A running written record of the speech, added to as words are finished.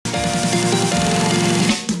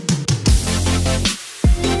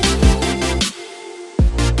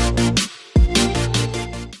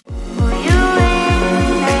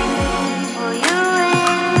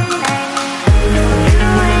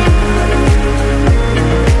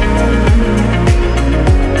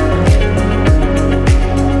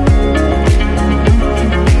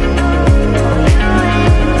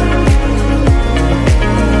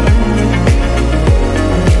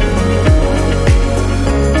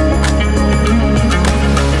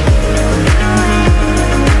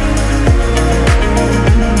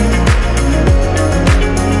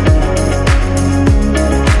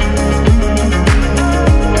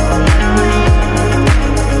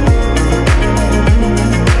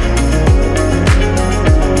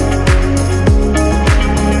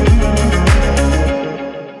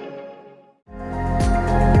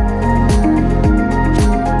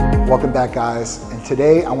guys, and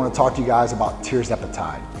today I want to talk to you guys about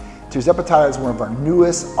Tirzepatide. Tirzepatide is one of our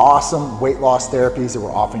newest awesome weight loss therapies that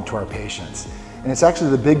we're offering to our patients. And it's actually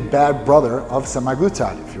the big bad brother of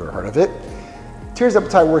semaglutide, if you've ever heard of it.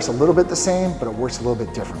 Tirzepatide works a little bit the same, but it works a little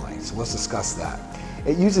bit differently, so let's discuss that.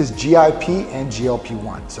 It uses GIP and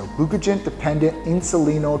GLP-1, so glucagon-dependent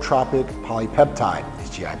insulinotropic polypeptide is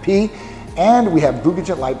GIP, and we have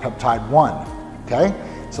glucagon-like peptide 1, okay?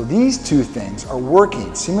 So these two things are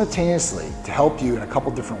working simultaneously to help you in a couple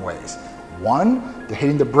different ways. One, they're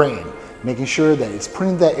hitting the brain, making sure that it's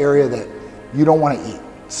putting that area that you don't want to eat,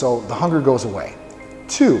 so the hunger goes away.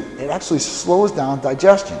 Two, it actually slows down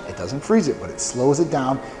digestion. It doesn't freeze it, but it slows it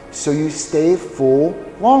down so you stay full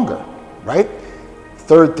longer, right?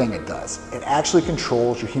 Third thing it does, it actually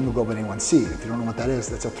controls your hemoglobin A1C. If you don't know what that is,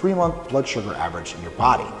 that's a 3-month blood sugar average in your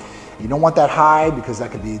body. You don't want that high because that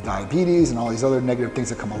could be diabetes and all these other negative things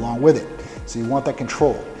that come along with it. So you want that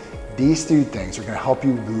controlled. These three things are gonna help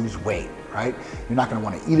you lose weight, right? You're not gonna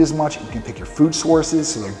wanna eat as much. You can pick your food sources,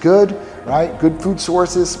 so they're good, right? Good food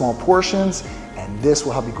sources, small portions, and this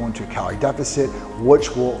will help you go into a calorie deficit,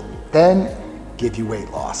 which will then give you weight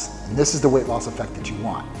loss. And this is the weight loss effect that you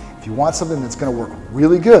want. If you want something that's gonna work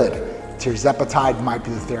really good, Tirzepatide might be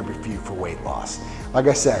the therapy for you for weight loss. Like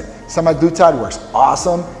I said, semaglutide works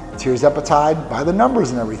awesome. Tirzepatide, by the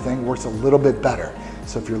numbers and everything, works a little bit better.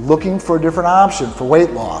 So if you're looking for a different option for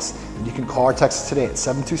weight loss, then you can call or text us today at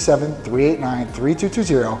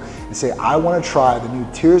 727-389-3220 and say, I want to try the new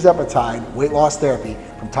Tirzepatide weight loss therapy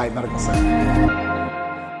from Titan Medical Center.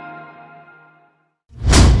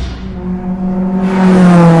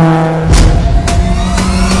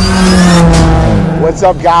 What's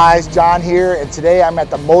up guys, John here, and today I'm at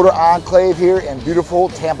the Motor Enclave here in beautiful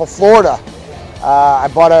Tampa, Florida. I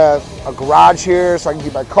bought a garage here so I can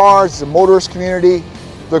keep my cars. It's a motorist community.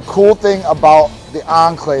 The cool thing about the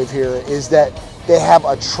Enclave here is that they have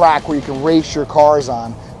a track where you can race your cars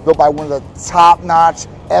on, built by one of the top-notch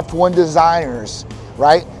F1 designers,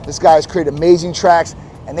 right? This guy has created amazing tracks,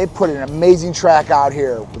 and they put an amazing track out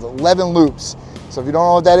here with 11 loops. So if you don't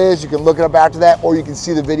know what that is, you can look it up after that, or you can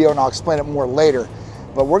see the video and I'll explain it more later.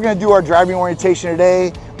 But we're gonna do our driving orientation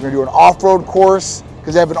today. We're gonna do an off-road course,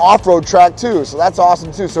 because they have an off-road track too, so that's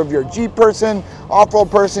awesome too. So if you're a Jeep person, off-road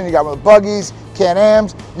person, you got one of the buggies,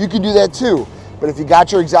 Can-Ams, you can do that too. But if you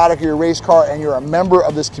got your exotic or your race car and you're a member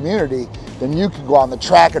of this community, then you can go on the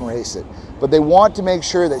track and race it. But they want to make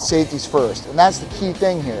sure that safety's first, and that's the key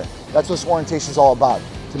thing here. That's what this orientation is all about,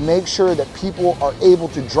 to make sure that people are able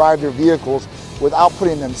to drive their vehicles without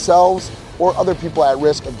putting themselves or other people at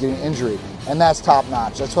risk of getting injury. And that's top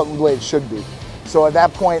notch. That's the way it should be. So at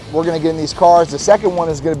that point, we're gonna get in these cars. The second one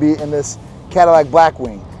is gonna be in this Cadillac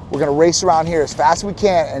Blackwing. We're gonna race around here as fast as we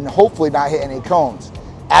can and hopefully not hit any cones.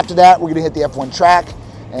 After that, we're gonna hit the F1 track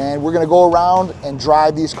and we're gonna go around and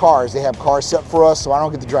drive these cars. They have cars set for us, so I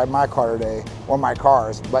don't get to drive my car today, or my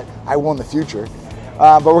cars, but I will in the future.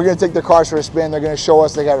 But we're gonna take their cars for a spin. They're gonna show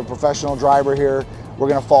us, they got a professional driver here. We're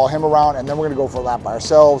gonna follow him around and then we're gonna go for a lap by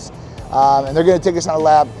ourselves. And they're gonna take us on a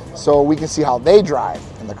lap so we can see how they drive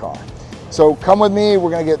in the car. So come with me, we're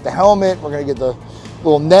gonna get the helmet, we're gonna get the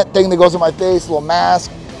little net thing that goes on my face, little mask,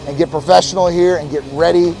 and get professional here and get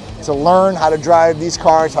ready to learn how to drive these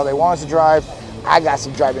cars, how they want us to drive. I got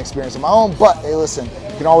some driving experience of my own, but hey listen,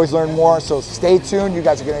 you can always learn more, so stay tuned. You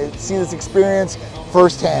guys are gonna see this experience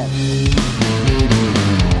firsthand.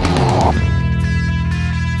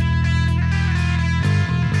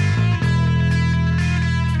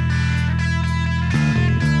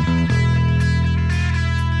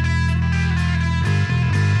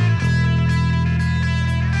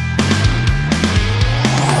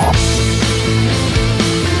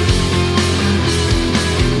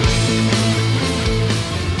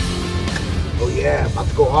 About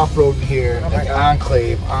to go off-road here at the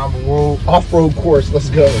Enclave off-road course. Let's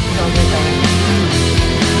go.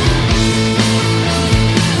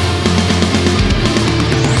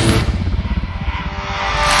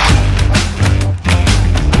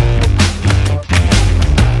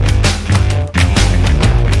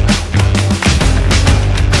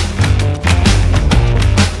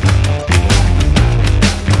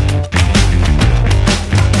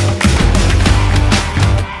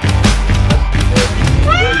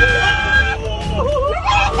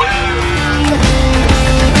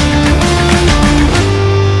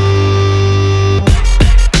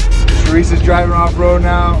 Driving off-road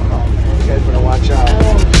now. You guys better watch out.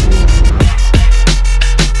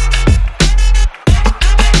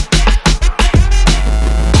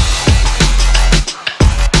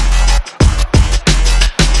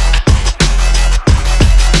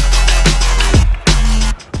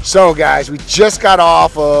 So guys, we just got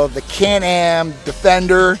off of the Can-Am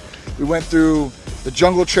Defender. We went through the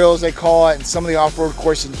jungle trails, they call it, and some of the off-road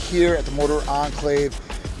courses here at the Motor Enclave,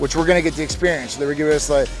 which we're gonna get the experience. So they were giving us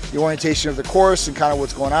like the orientation of the course and kind of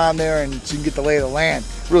what's going on there, and so you can get the lay of the land.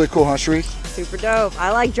 Really cool, huh, Sharice? Super dope.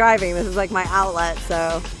 I like driving. This is like my outlet,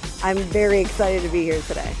 so I'm very excited to be here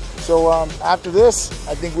today. So after this,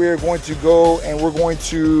 I think we are going to go and we're going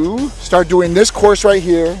to start doing this course right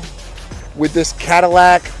here with this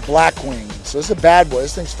Cadillac Blackwing. So this is a bad boy.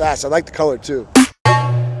 This thing's fast. I like the color too.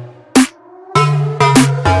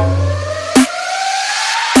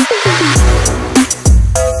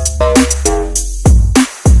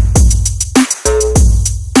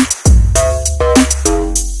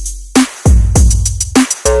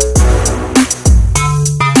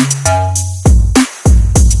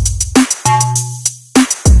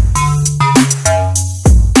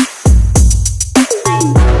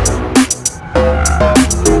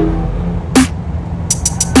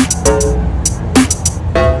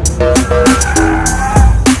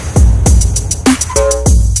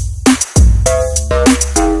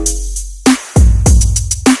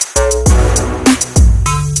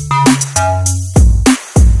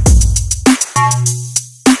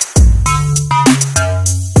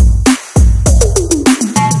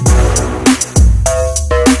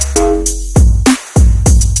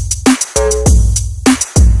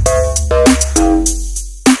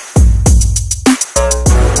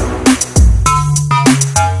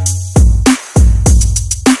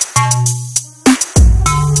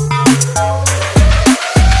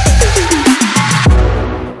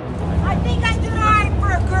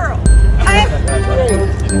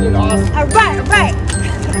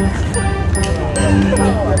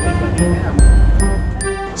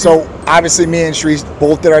 So obviously me and Sharice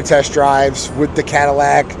both did our test drives with the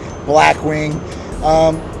Cadillac Blackwing.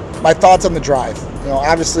 My thoughts on the drive. You know,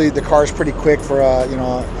 obviously the car is pretty quick for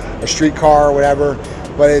a street car or whatever,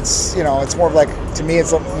 but it's it's more of like, to me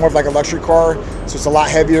it's more of like a luxury car, so it's a lot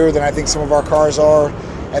heavier than I think some of our cars are.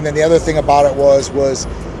 And then the other thing about it was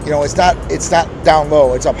it's not down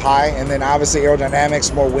low, it's up high, and then obviously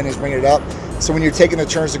aerodynamics, more wind is bringing it up. So when you're taking the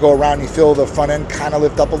turns to go around, you feel the front end kind of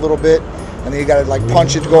lift up a little bit, and then you got to like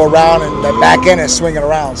punch it to go around, and the back end is swinging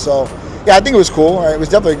around. So yeah, I think it was cool. It was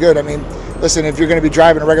definitely good. I mean, listen, if you're going to be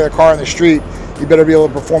driving a regular car in the street, you better be able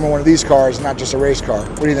to perform in one of these cars, not just a race car.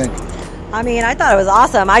 What do you think? I mean, I thought it was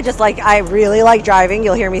awesome. I really like driving.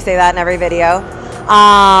 You'll hear me say that in every video.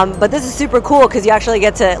 But this is super cool because you actually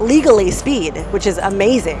get to legally speed, which is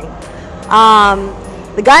amazing.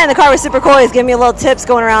 The guy in the car was super cool. He's giving me little tips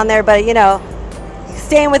going around there, but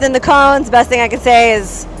staying within the cones, best thing I could say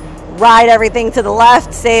is ride everything to the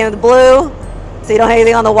left, stay in the blue, so you don't have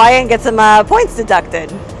anything on the white and get some points deducted.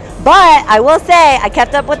 But I will say, I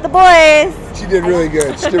kept up with the boys. She did really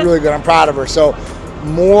good. She did really good. I'm proud of her. So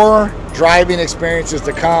more driving experiences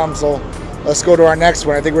to come. So let's go to our next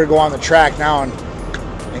one. I think we're going to go on the track now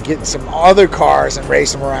and get some other cars and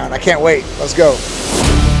race them around. I can't wait. Let's go.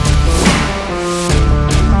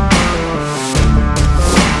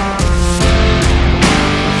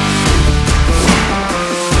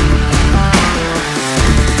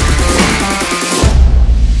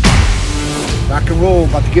 Rock and roll,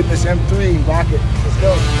 about to get in this M3, rock it, let's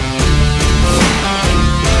go.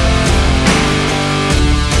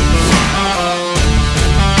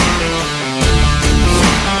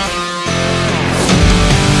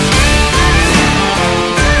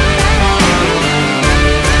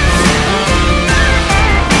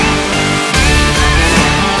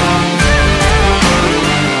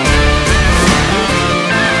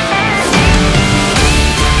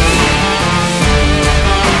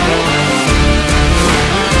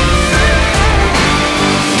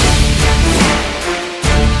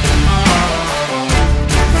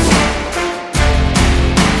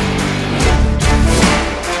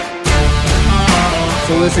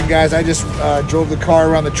 So listen guys, I just drove the car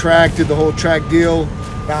around the track, did the whole track deal.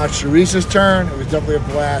 Now it's Sharice's turn. It was definitely a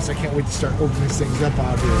blast. I can't wait to start opening these things up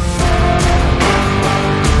out here.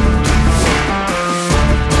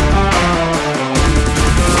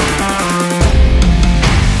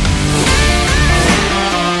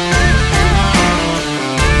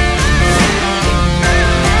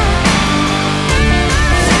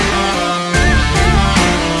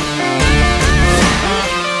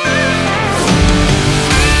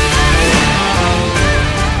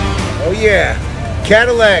 Yeah,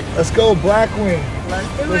 Cadillac, let's go, Blackwing.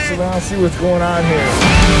 Let's around, see what's going on here.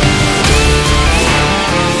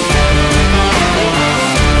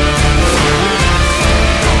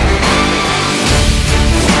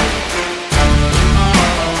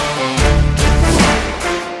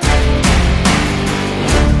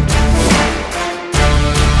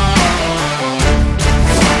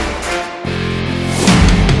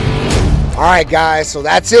 All right, guys, so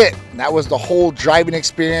that's it. That was the whole driving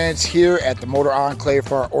experience here at the Motor Enclave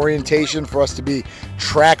for our orientation, for us to be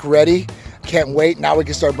track ready. Can't wait. Now we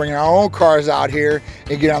can start bringing our own cars out here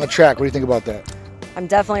and get on the track. What do you think about that? I'm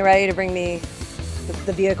definitely ready to bring the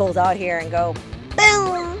vehicles out here and go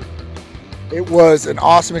boom. It was an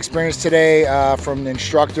awesome experience today, from the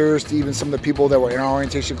instructors to even some of the people that were in our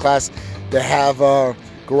orientation class that have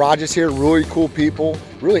garages here. Really cool people,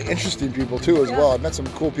 really interesting people too as well. I've met some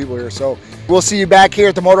cool people here. So we'll see you back here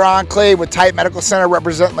at the Motor Enclave with Titan Medical Center,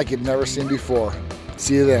 representing like you've never seen before.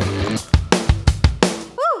 See you then.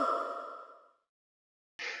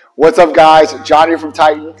 What's up, guys? John here from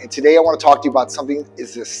Titan, and today I want to talk to you about something that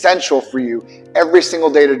is essential for you every single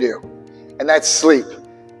day to do, and that's sleep.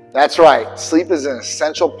 That's right. Sleep is an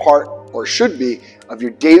essential part, or should be, of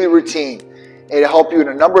your daily routine. It'll help you in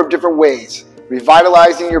a number of different ways.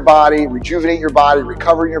 Revitalizing your body, rejuvenating your body,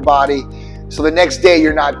 recovering your body, so the next day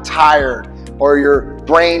you're not tired or you're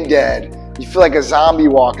brain dead. You feel like a zombie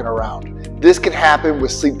walking around. This can happen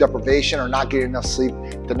with sleep deprivation or not getting enough sleep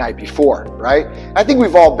the night before, right? I think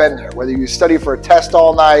we've all been there, whether you study for a test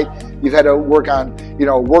all night, you've had to work on,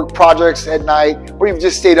 work projects at night, or you've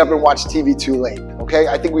just stayed up and watched TV too late, okay?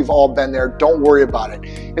 I think we've all been there. Don't worry about it.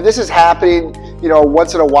 If this is happening,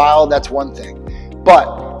 once in a while, that's one thing.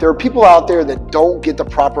 But there are people out there that don't get the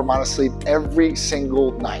proper amount of sleep every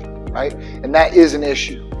single night, right? And that is an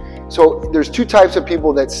issue. So there's two types of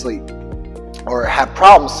people that sleep, or have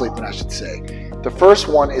problems sleeping, I should say. The first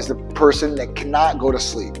one is the person that cannot go to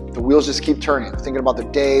sleep. The wheels just keep turning, thinking about the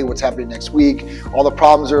day, what's happening next week, all the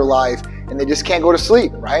problems of their life, and they just can't go to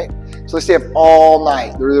sleep, right? So they stay up all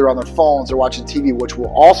night. They're either on their phones, they're watching TV, which will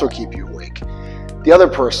also keep you awake. The other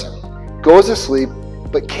person goes to sleep,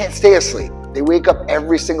 but can't stay asleep. They wake up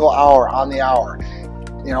every single hour on the hour,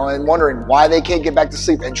 and wondering why they can't get back to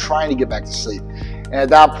sleep and trying to get back to sleep. And at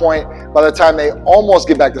that point, by the time they almost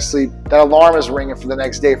get back to sleep, that alarm is ringing for the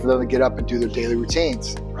next day for them to get up and do their daily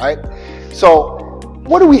routines, right? So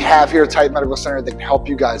what do we have here at Titan Medical Center that can help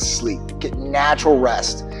you guys sleep, get natural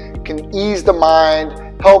rest, can ease the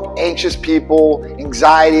mind, help anxious people,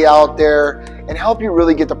 anxiety out there, and help you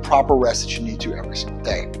really get the proper rest that you need to every single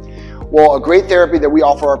day? Well, a great therapy that we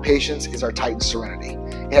offer our patients is our Titan Serenity.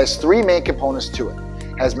 It has three main components to it.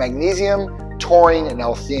 It has magnesium, taurine, and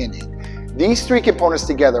L-theanine. These three components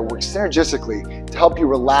together work synergistically to help you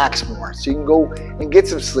relax more, so you can go and get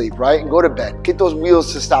some sleep, right? And go to bed, get those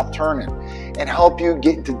wheels to stop turning, and help you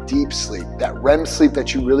get into deep sleep, that REM sleep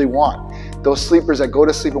that you really want. Those sleepers that go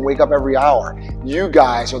to sleep and wake up every hour, you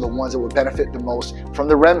guys are the ones that would benefit the most from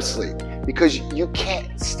the REM sleep, because you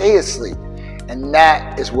can't stay asleep. And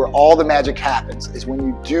that is where all the magic happens, is when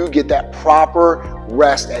you do get that proper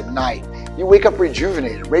rest at night. You wake up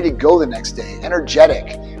rejuvenated, ready to go the next day,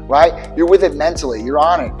 energetic, right? You're with it mentally, you're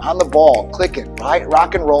on it, on the ball, clicking, right?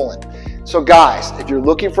 Rock and rolling. So guys, if you're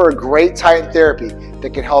looking for a great Titan therapy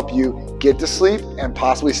that can help you get to sleep and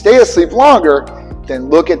possibly stay asleep longer, then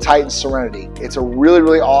look at Titan Serenity. It's a really,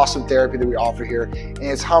 really awesome therapy that we offer here, and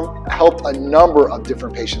it's helped a number of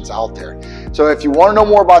different patients out there. So if you want to know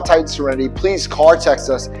more about Titan Serenity, please call or text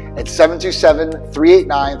us at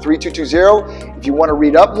 727-389-3220. If you want to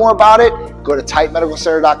read up more about it, go to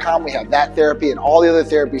titanmedicalcenter.com. We have that therapy and all the other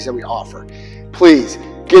therapies that we offer. Please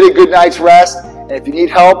get a good night's rest, and if you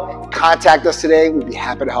need help, contact us today. We'd be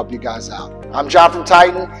happy to help you guys out. I'm John from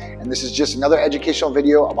Titan, and this is just another educational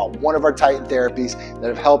video about one of our Titan therapies that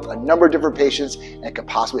have helped a number of different patients and can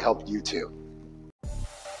possibly help you too.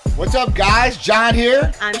 What's up, guys? John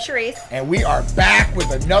here. I'm Therese. And we are back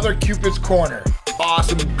with another Cupid's Corner.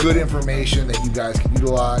 Awesome, good information that you guys can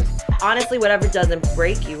utilize. Honestly, whatever doesn't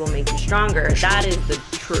break you will make you stronger. That is the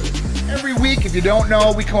truth. Every week, if you don't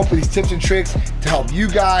know, we come up with these tips and tricks to help you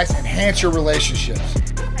guys enhance your relationships.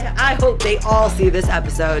 I hope they all see this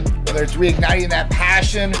episode. Whether it's reigniting that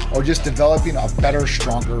passion or just developing a better,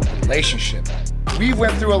 stronger relationship. We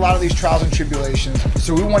went through a lot of these trials and tribulations,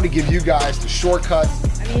 so we wanted to give you guys the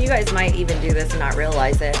shortcuts. I mean, you guys might even do this and not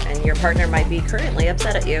realize it, and your partner might be currently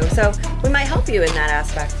upset at you, so we might help you in that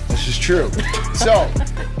aspect. This is true. So,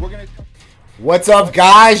 we're going to... What's up,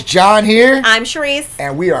 guys? John here. I'm Therese.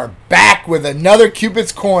 And we are back with another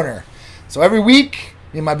Cupid's Corner. So every week,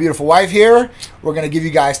 me and my beautiful wife here, we're going to give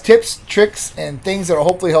you guys tips, tricks, and things that will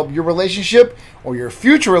hopefully help your relationship or your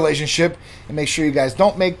future relationship, and make sure you guys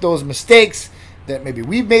don't make those mistakes that maybe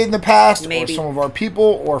we've made in the past, or some of our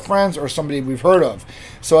people or friends or somebody we've heard of.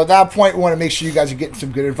 So at that point, we want to make sure you guys are getting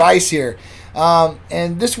some good advice here.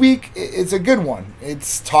 And this week, it's a good one.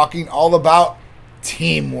 It's talking all about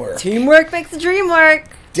teamwork. Teamwork makes the dream work.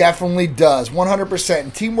 Definitely does, 100%.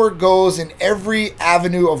 And teamwork goes in every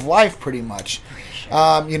avenue of life, pretty much.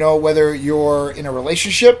 You know, whether you're in a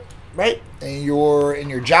relationship, right, and you're in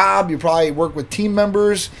your job, you probably work with team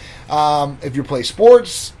members. If you play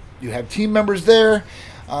sports, you have team members there.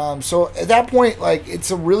 So at that point, like,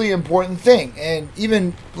 it's a really important thing. And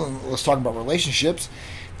even, let's talk about relationships.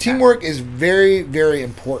 Teamwork is very, very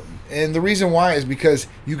important. And the reason why is because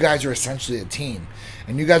you guys are essentially a team.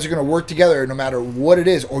 And you guys are going to work together no matter what it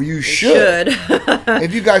is, or you should.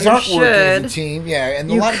 If you guys aren't working as a team, and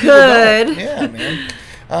a lot of people don't. Yeah,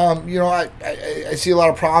 man. You know, I see a lot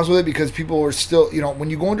of problems with it because people are still, you know, when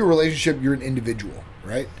you go into a relationship, you're an individual,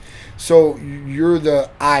 right? So you're the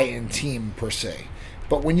I in team per se.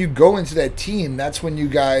 But when you go into that team, that's when you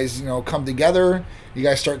guys, you know, come together. You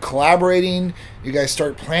guys start collaborating. You guys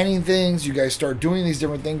start planning things. You guys start doing these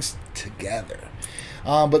different things together.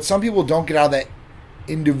 But some people don't get out of that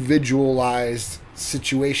individualized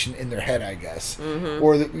situation in their head, I guess.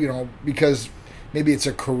 Or, you know, because maybe it's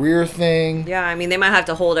a career thing. Yeah, I mean, they might have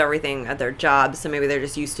to hold everything at their job, so maybe they're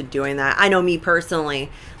just used to doing that. I know me personally,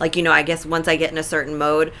 like, you know, I guess once I get in a certain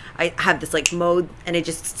mode, I have this, like, mode, and it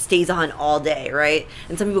just stays on all day, right?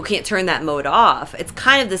 And some people can't turn that mode off. It's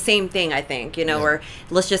kind of the same thing, I think, you know, where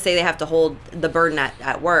let's just say they have to hold the burden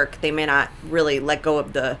at work. They may not really let go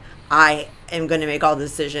of the, I am going to make all the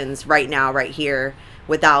decisions right now, right here,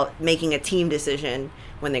 without making a team decision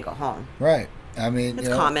when they go home. Right. I mean, it's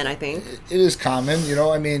common, I think. It is common, you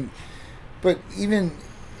know, I mean, but even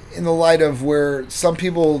in the light of where some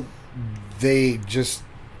people, they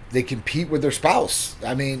compete with their spouse.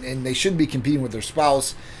 I mean, and they shouldn't be competing with their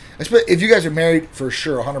spouse. If you guys are married, for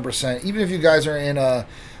sure, 100%. Even if you guys are in a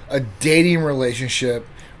dating relationship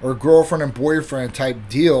or girlfriend and boyfriend type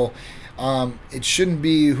deal, it shouldn't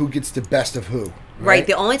be who gets the best of who. Right.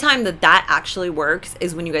 The only time that actually works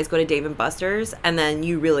is when you guys go to Dave & Buster's, and then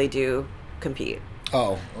you really do compete.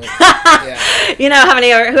 Oh, yeah. You know,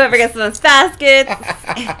 whoever gets the most baskets,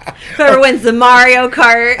 whoever wins the Mario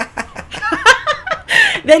Kart,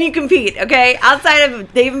 then you compete, okay? Outside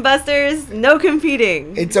of Dave & Buster's, no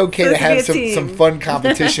competing. It's okay to have some fun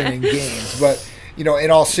competition in games, but, you know, in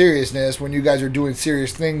all seriousness, when you guys are doing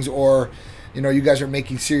serious things or, you know, you guys are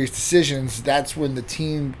making serious decisions, that's when the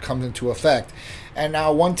team comes into effect. And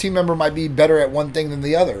now one team member might be better at one thing than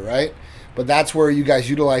the other, right? But that's where you guys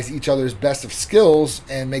utilize each other's best of skills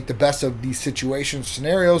and make the best of these situations,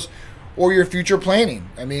 scenarios, or your future planning.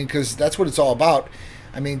 I mean, because that's what it's all about.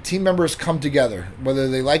 I mean, team members come together, whether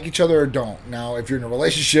they like each other or don't. Now, if you're in a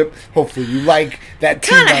relationship, hopefully you like that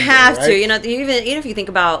team member, kind of have right? to. You know, even if you think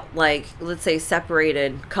about, like, let's say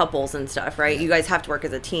separated couples and stuff, right? You guys have to work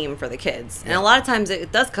as a team for the kids. And a lot of times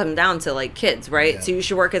it does come down to, like, kids, right? So you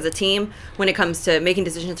should work as a team when it comes to making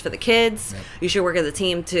decisions for the kids. You should work as a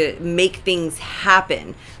team to make things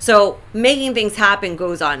happen. So making things happen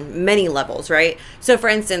goes on many levels, right? So, for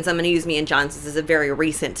instance, I'm going to use me and John, since this is a very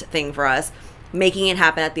recent thing for us. Making it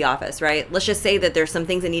happen at the office, right? Let's just say that there's some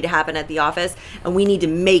things that need to happen at the office and we need to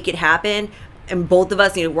make it happen, and both of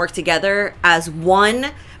us need to work together as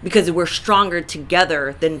one because we're stronger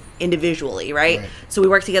together than individually, right? So we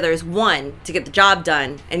work together as one to get the job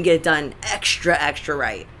done and get it done extra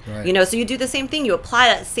right. You know, so you do the same thing. You apply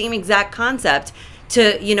that same exact concept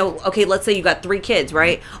to, you know, okay, let's say you got 3 kids,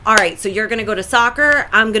 right? All right, so you're going to go to soccer.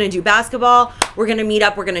 I'm going to do basketball. We're going to meet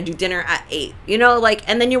up. We're going to do dinner at 8, you know, like,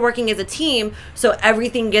 and then you're working as a team. So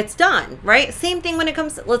everything gets done, right? Same thing when it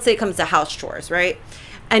comes to, let's say it comes to house chores, right?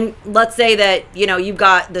 And let's say that, you know, you've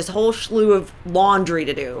got this whole slew of laundry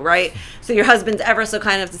to do, right? So your husband's ever so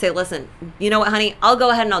kind enough to say, listen, you know what, honey, I'll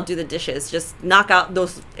go ahead and I'll do the dishes. Just knock out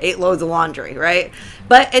those 8 loads of laundry, right?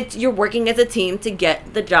 But you're working as a team to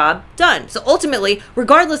get the job done. So ultimately,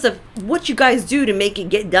 regardless of what you guys do to make it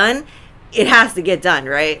get done, it has to get done,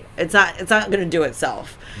 right? It's not going to do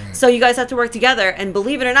itself. So you guys have to work together. And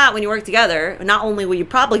believe it or not, when you work together, not only will you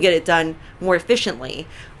probably get it done more efficiently,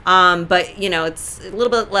 but, you know, it's a little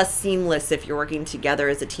bit less seamless if you're working together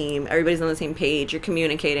as a team. Everybody's on the same page. You're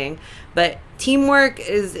communicating. But teamwork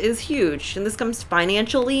is huge. And this comes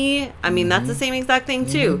financially. I mean, that's the same exact thing,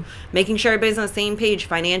 too. Making sure everybody's on the same page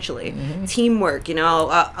financially. Teamwork, you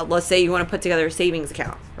know, let's say you want to put together a savings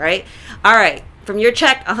account, right? All right. From your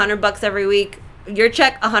check, $100 every week. Your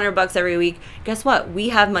check, $100 every week. Guess what? We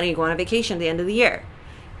have money to go on a vacation at the end of the year.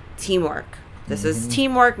 Teamwork. This is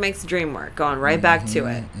teamwork makes the dream work. Going right back to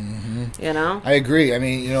it. You know? I agree. I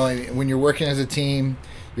mean, you know, when you're working as a team,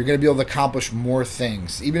 you're going to be able to accomplish more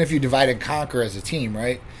things. Even if you divide and conquer as a team,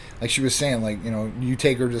 right? Like she was saying, like, you know, you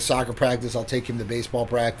take her to soccer practice, I'll take him to baseball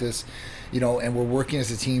practice, you know, and we're working as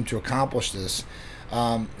a team to accomplish this.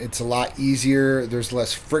 It's a lot easier. There's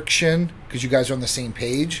less friction because you guys are on the same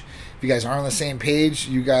page. If you guys aren't on the same page,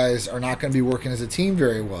 you guys are not going to be working as a team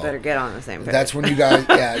very well. Better get on the same page. That's when you guys,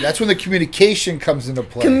 that's when the communication comes into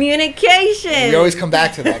play. Communication. We always come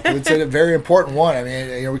back to that because it's a very important one. I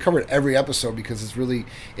mean, we cover it every episode because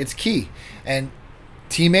it's key. And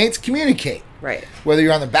teammates communicate. Right. Whether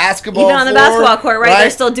you're on the basketball even on the floor, basketball court, right?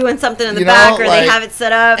 They're still doing something in the back, or they have it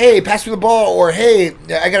set up. Hey, pass me the ball, or hey,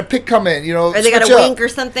 I got a pick coming, or they got a wink or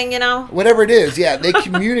something, Whatever it is, yeah, they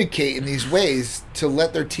communicate in these ways to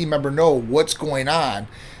let their team member know what's going on,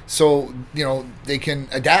 so they can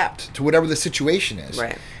adapt to whatever the situation is.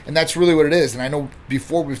 Right. And that's really what it is. And I know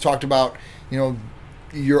before we've talked about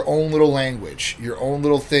your own little language, your own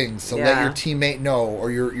little things to let your teammate know,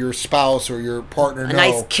 or your spouse or your partner know. A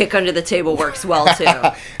nice kick under the table works well too.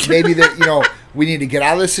 Maybe that we need to get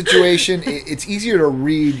out of this situation. It's easier to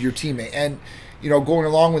read your teammate, and going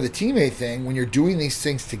along with the teammate thing, when you're doing these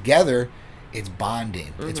things together, it's bonding.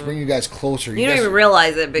 Mm-hmm. It's bringing you guys closer. You don't even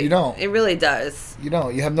realize it, but you don't. It really does. You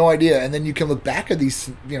have no idea, and then you can look back at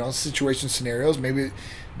these situation scenarios. Maybe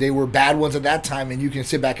they were bad ones at that time, and you can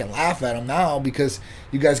sit back and laugh at them now because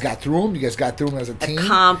you guys got through them. You guys got through them as a team.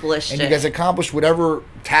 Accomplished and you guys accomplished whatever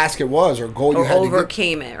task it was or goal you had to get.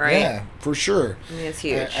 Overcame it, right? Yeah, for sure. It's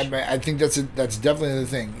huge. I think that's definitely the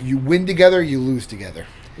thing. You win together, you lose together.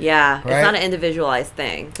 Yeah, right? It's not an individualized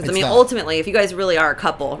thing. Because, ultimately, if you guys really are a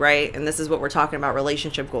couple, right, and this is what we're talking about,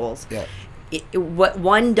 relationship goals, what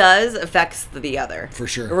one does affects the other. For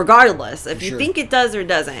sure. Regardless. If you think it does or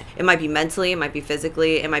doesn't. It might be mentally, it might be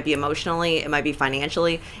physically, it might be emotionally, it might be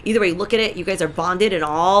financially. Either way you look at it, you guys are bonded in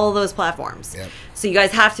all those platforms. Yep. So you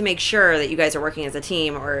guys have to make sure that you guys are working as a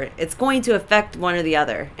team, or it's going to affect one or the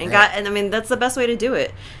other. And that's the best way to do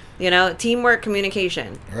it. Teamwork,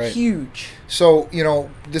 communication, huge. So,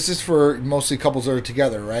 this is for mostly couples that are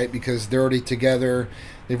together, right? Because they're already together.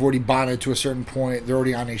 They've already bonded to a certain point. They're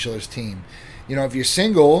already on each other's team. If you're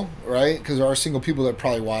single, right? Because there are single people that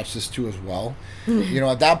probably watch this too as well.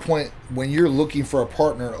 At that point, when you're looking for a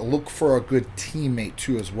partner, look for a good teammate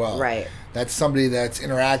too as well. Right. That's somebody that's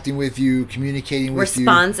interacting with you, communicating with you.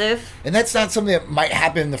 Responsive. And that's not something that might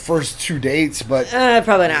happen in the first 2 dates, but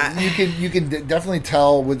probably not. You can definitely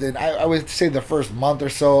tell within, I would say, the first month or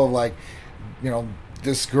so of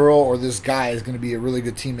this girl or this guy is going to be a really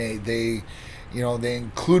good teammate. They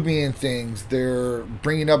include me in things. They're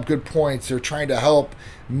bringing up good points. They're trying to help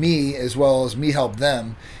me as well as me help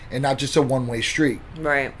them, and not just a one-way street.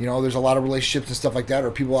 Right. There's a lot of relationships and stuff like that,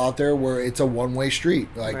 or people out there where it's a one-way street.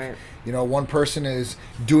 One person is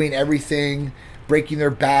doing everything, breaking their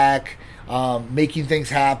back, making things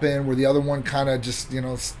happen, where the other one kind of just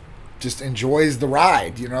enjoys the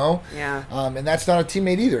ride, Yeah. And that's not a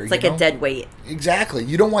teammate either. It's like a dead weight. Exactly.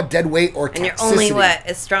 You don't want dead weight or toxicity. And you're only,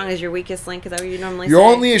 as strong as your weakest link? Is that what you normally say? You're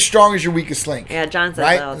only as strong as your weakest link. Yeah, John says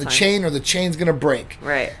right? that all the time. The chain's going to break.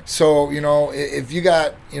 Right. So, if you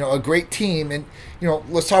got, a great team, and,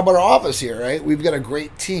 let's talk about our office here, right? We've got a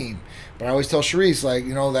great team. But I always tell Charisse,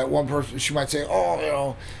 that one person, she might say,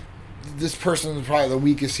 this person is probably the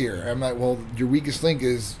weakest here. I'm like, well, your weakest link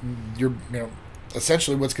is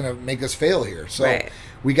essentially what's going to make us fail here. So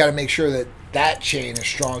we got to make sure that chain is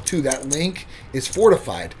strong too. That link is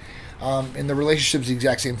fortified. In the relationship's the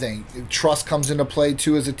exact same thing. Trust comes into play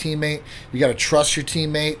too as a teammate. You got to trust your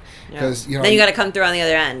teammate because then you got to come through on the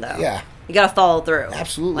other end though. Yeah. You got to follow through.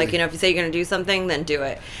 Absolutely. If you say you're going to do something, then do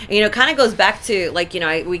it. And, it kind of goes back to,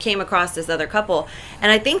 we came across this other couple.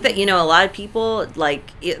 And I think that, a lot of people,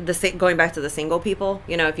 going back to the single people,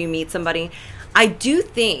 if you meet somebody, I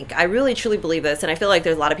really truly believe this. And I feel like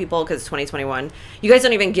there's a lot of people, because it's 2021, you guys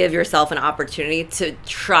don't even give yourself an opportunity to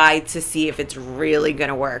try to see if it's really going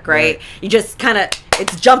to work, right? You just kind of,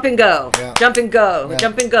 it's jump and go, jump and go,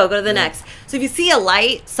 jump and go to the next. So if you see a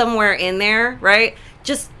light somewhere in there, right?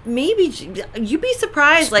 Just maybe you'd be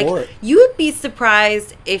surprised. You would be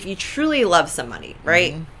surprised if you truly love somebody,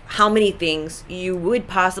 right? Mm-hmm. How many things you would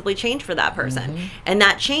possibly change for that person. Mm-hmm. And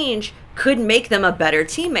that change could make them a better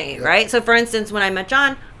teammate, right? So for instance, when I met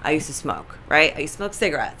John, I used to smoke, right? I used to smoke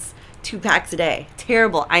cigarettes, 2 packs a day.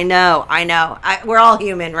 Terrible. I know. We're all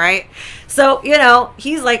human, right? So,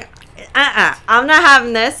 he's like, I'm not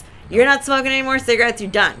having this. You're not smoking any more cigarettes. You're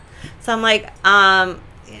done. So I'm like, I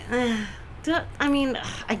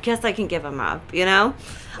guess I can give them up,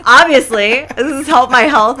 Obviously, this has helped my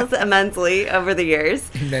health immensely over the years.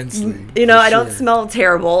 Immensely. I don't smell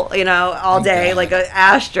terrible, all day, like an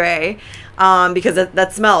ashtray. because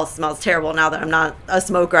that smells terrible. Now that I'm not a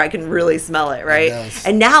smoker, I can really smell it, right? It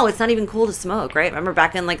and now it's not even cool to smoke, right? Remember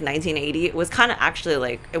back in like 1980, it was kind of actually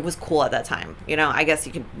like, it was cool at that time. You know, I guess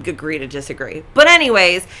you could agree to disagree. But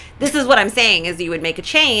anyways, this is what I'm saying is you would make a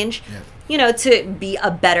change, you know, to be a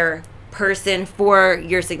better person for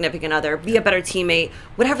your significant other, be a better teammate,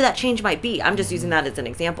 whatever that change might be. I'm just using that as an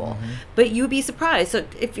example. But you'd be surprised. So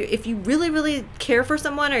if you really care for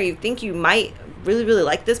someone, or you think you might really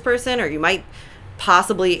like this person, or you might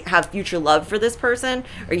possibly have future love for this person,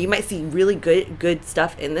 or you might see really good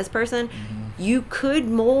stuff in this person, you could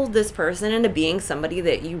mold this person into being somebody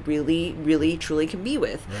that you really truly can be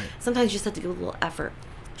with. Sometimes you just have to give a little effort.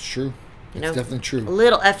 It's true. You It's know, definitely true. A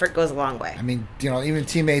little effort goes a long way. I mean, you know, even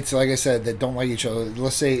teammates, like I said, that don't like each other.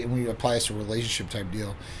 Let's say when you apply this to a relationship type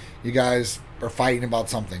deal, you guys are fighting about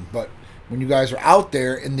something. But when you guys are out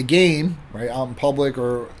there in the game, right, out in public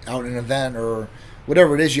or out in an event or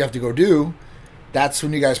whatever it is you have to go do, that's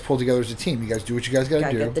when you guys pull together as a team. You guys do what you guys got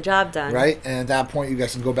to do. Get the job done. Right? And at that point, you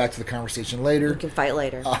guys can go back to the conversation later. You can fight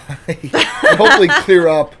later. And hopefully clear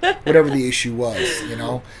up whatever the issue was, you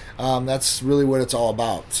know. That's really what it's all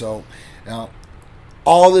about. So,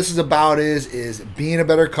 all this is about is being a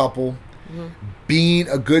better couple, being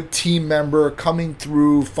a good team member, coming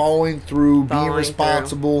through, following through, being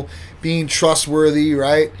responsible, being trustworthy,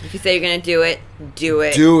 right? If you say you're going to do it, do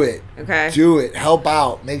it. Do it. Okay. Do it. Help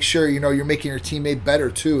out. Make sure, you know, you're making your teammate better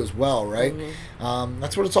too as well, right?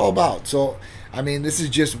 That's what it's all about. So, I mean, this is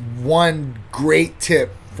just one great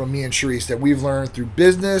tip from me and Sharice that we've learned through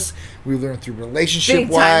business, we've learned through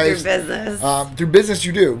relationship-wise. Through business. Through business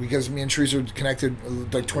you do, because me and Sharice are connected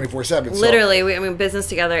like 24/7. Literally, we business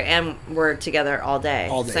together and we're together all day.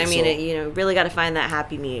 All day. So, I mean, you know, really got to find that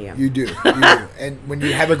happy medium. You do. You do. And when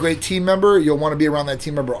you have a great team member, you'll want to be around that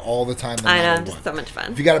team member all the time. I know, just so much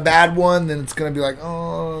fun. If you got a bad one, then it's going to be like,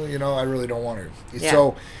 oh, you know, I really don't want to.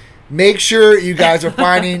 So make sure you guys are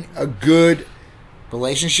finding a good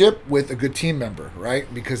relationship with a good team member,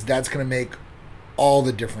 right? Because that's going to make all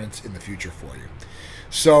the difference in the future for you.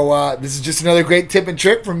 So this is just another great tip and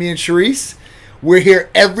trick from me and Sharice. We're here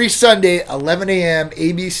every Sunday, 11 a.m.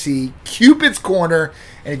 ABC, Cupid's Corner.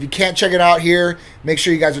 And if you can't check it out here, make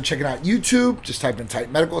sure you guys are checking out YouTube. Just type in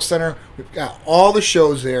Titan Medical Center. We've got all the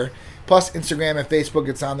shows there. Plus Instagram and Facebook,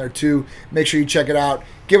 it's on there too. Make sure you check it out.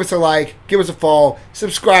 Give us a like, give us a follow,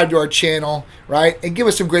 subscribe to our channel, right? And give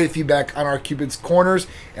us some great feedback on our Cupid's Corners.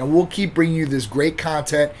 And we'll keep bringing you this great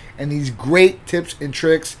content and these great tips and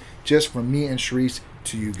tricks just from me and Sharice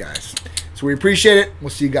to you guys. So we appreciate it. We'll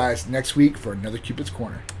see you guys next week for another Cupid's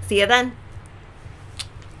Corner. See you then.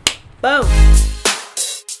 Boom.